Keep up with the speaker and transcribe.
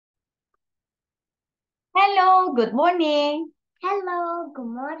Hello, good morning. Hello, good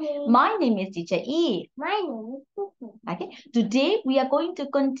morning. My name is Teacher E. My name is Tiffany. Okay, today we are going to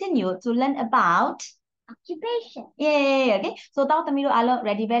continue to learn about Occupation. Yay, okay. So tao tamiro alo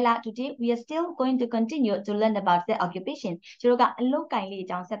ready bella. Today we are still going to continue to learn about the occupation. ကျွန်တော်ကအလုပ်ကိုင်လေးအ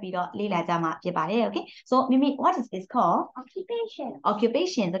ကြောင်းဆက်ပြီးတော့လေ့လာကြမှာဖြစ်ပါတယ် okay. So Mimi, what is this called? Occupation.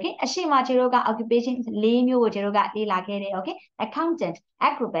 Occupations, okay. အရှိမကျွန်တော်က occupation ၄မျိုးကိုကျွန်တော်ကလေ့လာခဲ့တယ် okay. Accountant,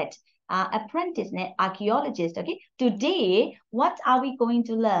 acrobat, apprentice နဲ့ archaeologist, okay. Today, what are we going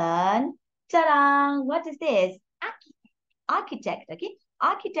to learn? Ta-da! What is this? Architect, okay.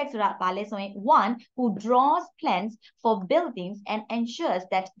 Architects are one who draws plans for buildings and ensures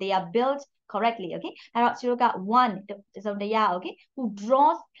that they are built correctly, okay. So got one so the okay, who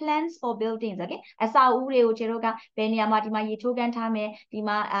draws plans for buildings, okay. Asa ure o cheroga beniama dima yitogan tame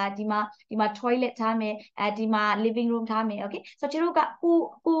dima toilet tame dima living room tame, okay. So cheroga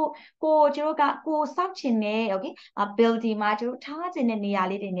ko cheroga ko sakchine, okay. Building ma chero tha chin ne neya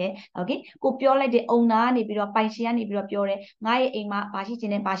li de ne, okay. Ko pyo like the owner ni biro pai shin ni biro pyo de ငါရဲ့အိမ်မှာဘာရှိချ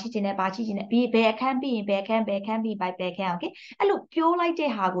င်လဲဘာရှိချင်လဲဘာရှိချင်လဲပြီးဘယ်အခန်းပြီးရင်ဘယ်အခန်းဘယ်အခန်းပြီးဘယ်အခန်း okay အဲ့လိုပြောလိုက်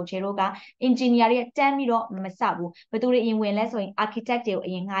တဲ့ဟာကိုခြေတို့က engineer တွေကတန်းပြီးတော့မစဘူးဘယ်သူတွေအရင်ဝင်လဲဆိုရင် architect တွေကိုအ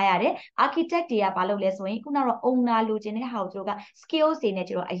ရင်ငှားရတယ် architect တွေကဘာလုပ်လဲဆိုရင်ခုနကတော့ owner လိုချင်တဲ့ဟာကိုခြေတို့က skills တွေနဲ့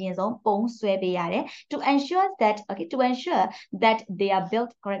ခြေတို့အရင်ဆုံးပုံဆွဲပေးရတယ် to ensure that they are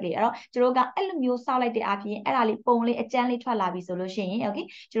built correctly အဲ့တော့ခြေတို့ကအဲ့လိုမျိုးစောက်လိုက်တဲ့အပြင်အဲ့ဒါလေးပုံလေးအကျန်းလေးထွက်လာပြီဆိုလို့ရှိရင် okay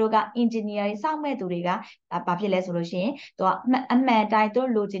ခြေတို့က engineer တွေစောက်မဲ့သူတွေကဘာဖြစ်လဲဆိုလို့ရှိရင်သူကအမှန်တိုင်းသူ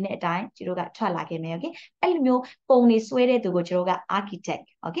လိုချင်တဲ့အတိုင်းခြေတို့ကထွက်လာခဲ့မယ် okay အဲ့လိုမျိုးပုံတွေဆွဲတဲ့သူကိုခြေတို့က architect,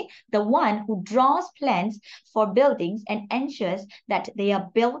 okay, the one who draws plans for buildings and ensures that they are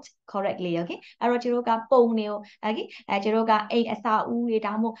built correctly, okay အဲ့တော့ခြေတို့ကပုံတွေကို okay ခြေတို့ကအိမ်အစာအုပ်တွေ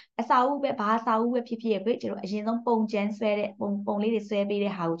ဒါမှမဟုတ်အစာအုပ်ပဲဘာအစာအုပ်ပဲဖြစ်ဖြစ်ပဲခြေတို့အရင်ဆုံးပုံကျန်းဆွဲတဲ့ပုံလေးတွေဆွဲပေး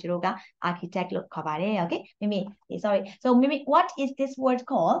တဲ့ဟာကိုခြေတို့က architect လို့ခေါ်ပါတယ် okay Mimi, sorry, so Mimi, what is this word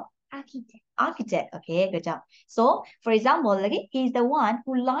called? Architect, okay, good job. So for example, okay, he's the one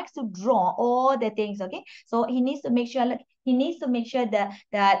who likes to draw all the things, okay. So he needs to make sure you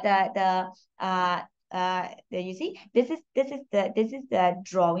see this is the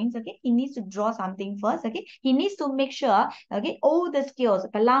drawings, okay. He needs to draw something first, okay. He needs to make sure, okay, all the skills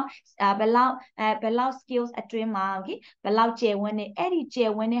below skills at dream, okay, below chair when any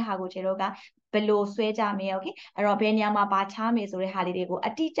chair when they have below ဆွဲကြမယ် okay အဲ့တော့ဘယ်နေရာမှာပါချမယ်ဆိုတဲ့ဟာလေးတွေကို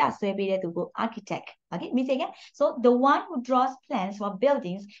အတိအကျဆွဲပေးတဲ့သူကို architect, okay. Me say again. So the one who draws plans for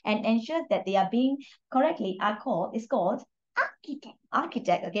buildings and ensures that they are being correctly is called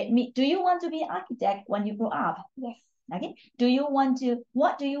architect, okay. Do you want to be an architect when you grow up? Yes. Okay.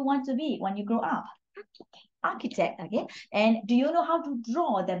 What do you want to be when you grow up? Architect, okay. And do you know how to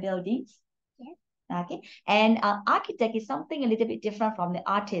draw the buildings? Okay, and architect is something a little bit different from the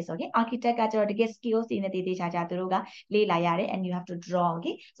artist, okay. Architect to get skills in the and you have to draw,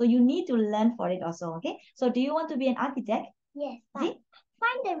 okay. So you need to learn for it also, okay. So do you want to be an architect? Yes.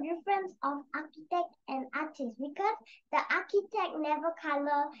 Find the difference of architect and artist because the architect never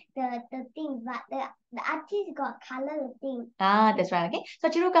color the thing, but the artist got color the thing. That's right, okay. So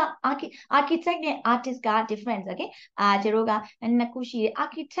chiruka architect and artist got difference, okay. Chiruka nakushi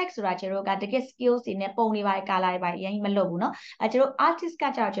architect sura chiruka the get skills in a pony by color by yang malu no. Chiru artist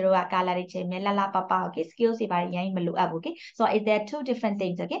ka chiruka color la papa, okay, skills by yang malu ab, okay. So is there two different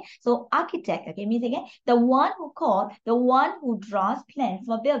things, okay. So architect, okay, means again the one who draws plans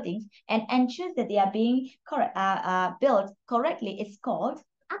for buildings and ensures that they are being built correctly is called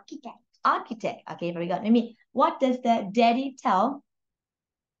architect, okay. Very good. Mimi, what does the daddy tell?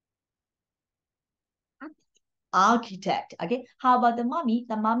 Architect, okay. How about the mommy?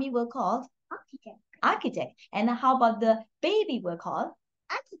 The mommy will call architect. And how about the baby will call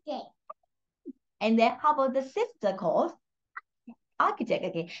architect. And then how about the sister called architect,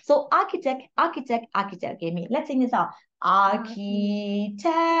 okay. So architect, okay. Me, let's sing this out. Architect,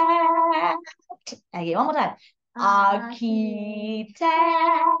 okay, one more time. Architect,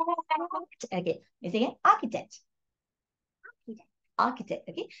 okay. You sing it. Architect,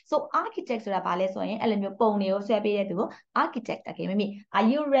 okay. So architectဆိုတာဘာလဲဆိုရင်အဲ့လိုမျိုးပုံတွေကိုဆွဲပေးတဲ့သူကို architect, okay. Mimi, are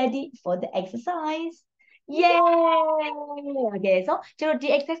you ready for the exercise? Yay! Okay, so ကျွန်တော်ဒီ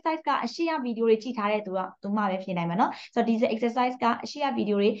exercise ကအရှိရဗီဒီယိုတွေကြည့်ထားတဲ့သူမှပဲဖြေနိုင်မှာเนาะ so ဒီ exercise ကအရှိရဗီ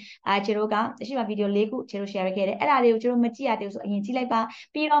ဒီယိုတွေကျွန်တော်ကအရှိရဗီဒီယို၄ခုကျွန်တော် share ခဲ့တယ်အဲ့ဒါတွေကိုကျွန်တော်မကြည့်ရသေးဘူးဆိုအရင်ကြည့်လိုက်ပါ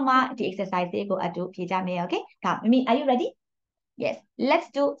ပြီးတော့မှဒီ exercise တွေကိုအတူဖြေကြမယ် okay. Come, Mimi, are you ready? Yes, let's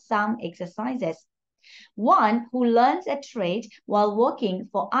do some exercises. One who learns a trade while working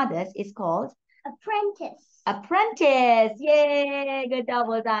for others is called apprentice. Yay, good job,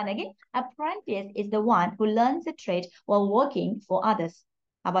 well done. Again, apprentice is the one who learns a trade while working for others.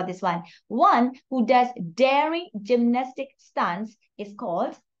 How about this one? One who does daring gymnastic stunts is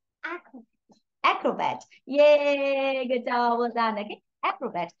called Acrobat. acrobat. Yay, good job, well done. Okay,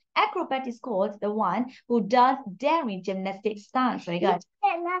 acrobat. Acrobat is called the one who does daring gymnastic stunts. Very good. Last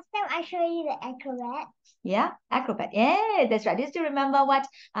time I showed you the acrobat. Yeah, acrobat. Yeah, that's right. Do you still remember what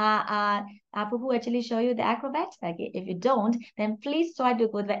Pupu actually show you the acrobat? Okay, if you don't, then please try to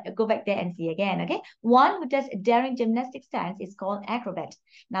go back there and see again. Okay, one who does daring gymnastic stunts is called acrobat.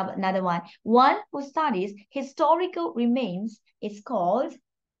 Now another one. One who studies historical remains is called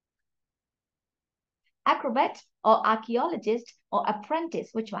acrobat or archaeologist or apprentice.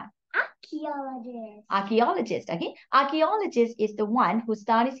 Which one? Archaeologist. Archaeologist. Okay, archaeologist is the one who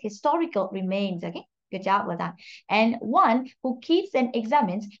studies historical remains. Okay. Good job, well done. And one who keeps and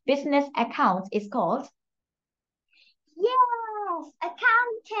examines business accounts is called? Yes,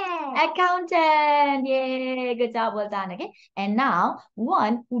 accountant. Accountant. Yay, good job, well done. Okay. And now,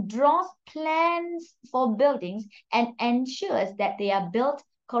 one who draws plans for buildings and ensures that they are built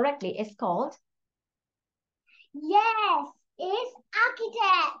correctly is called? Yes, it's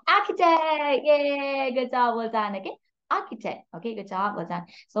architect. Architect. Yay, good job, well done. Okay. Architect. Okay, good job, well done.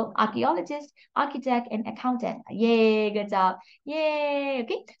 So archaeologist, architect, and accountant. Yay, good job. Yay.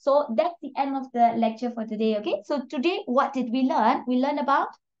 Okay, so that's the end of the lecture for today. Okay, so today what did we learn? We learned about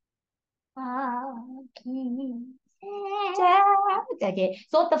okay.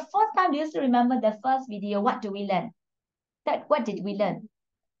 So the first time, do you still remember the first video? What do we learn? What did we learn?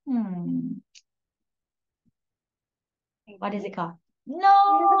 What is it called?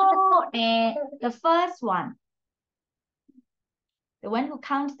 No, the first one. The one who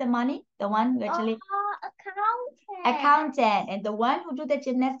counts the money, the one who actually accountant, and the one who do the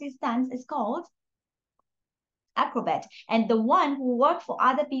gymnastic stunts is called acrobat, and the one who work for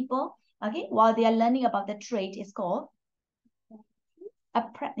other people, okay, while they are learning about the trade is called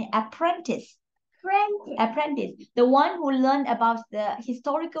apprentice. Apprentice. The one who learn about the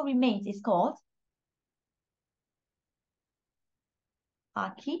historical remains is called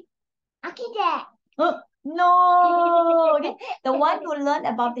architect. No. Okay. The one who learned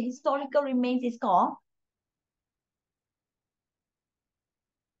about the historical remains is called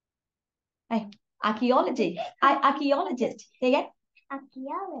archaeology. Archaeologist. Say again.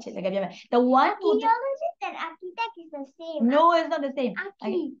 Archaeologist. The one archaeologist and architect is the same. No, it's not the same.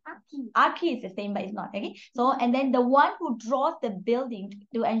 Archi is the same, but it's not. Okay. So, and then the one who draws the building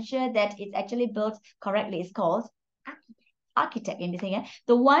to ensure that it's actually built correctly is called architect.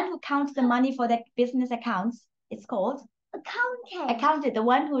 The one who counts the money for the business accounts is called accountant. The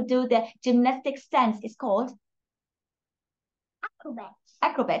one who do the gymnastic stance is called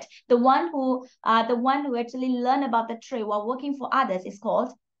acrobat. The one who actually learn about the trade while working for others is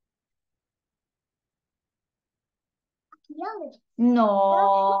called archaeologist.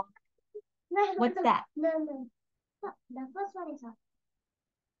 No. What's that? No. The first one is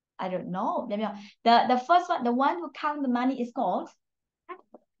I don't know. The first one, the one who count the money is called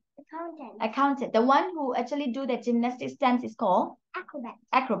accountant. The one who actually do the gymnastic stance is called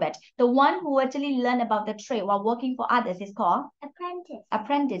acrobat. The one who actually learn about the trade while working for others is called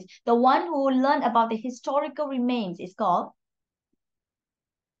apprentice. The one who learn about the historical remains is called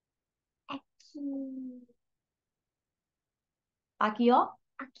archaeologist.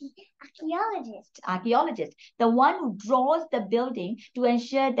 The one who draws the building to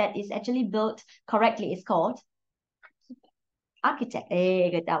ensure that it's actually built correctly is called architect.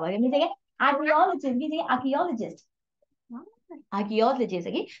 Good job. Archaeologist. Archaeologist.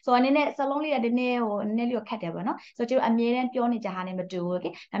 Okay. So anh nên so long là nên liều khát đẹp nó. So chứ anh nhớပြောnày chả này mà đủ.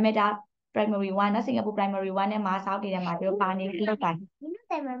 Okay. Anh mới đã primary one nó Singapore primary one em mà sao thì mà tiêu ba này lâu tay. You know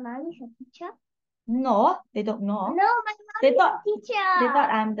that my mom is a teacher? No, they don't know. No, my mom is a teacher. They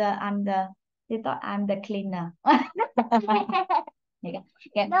thought I'm the cleaner.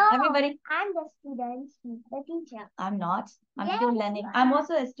 Okay. No, everybody. I'm the student, she's the teacher. I'm not. I'm still learning. I'm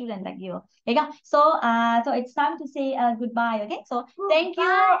also a student like you. Okay. So it's time to say goodbye. Okay. So thank you.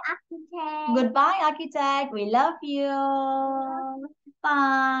 Architect. Goodbye, architect. We love you.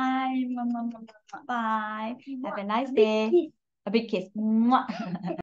 Bye. Bye. Have a nice day. A big kiss.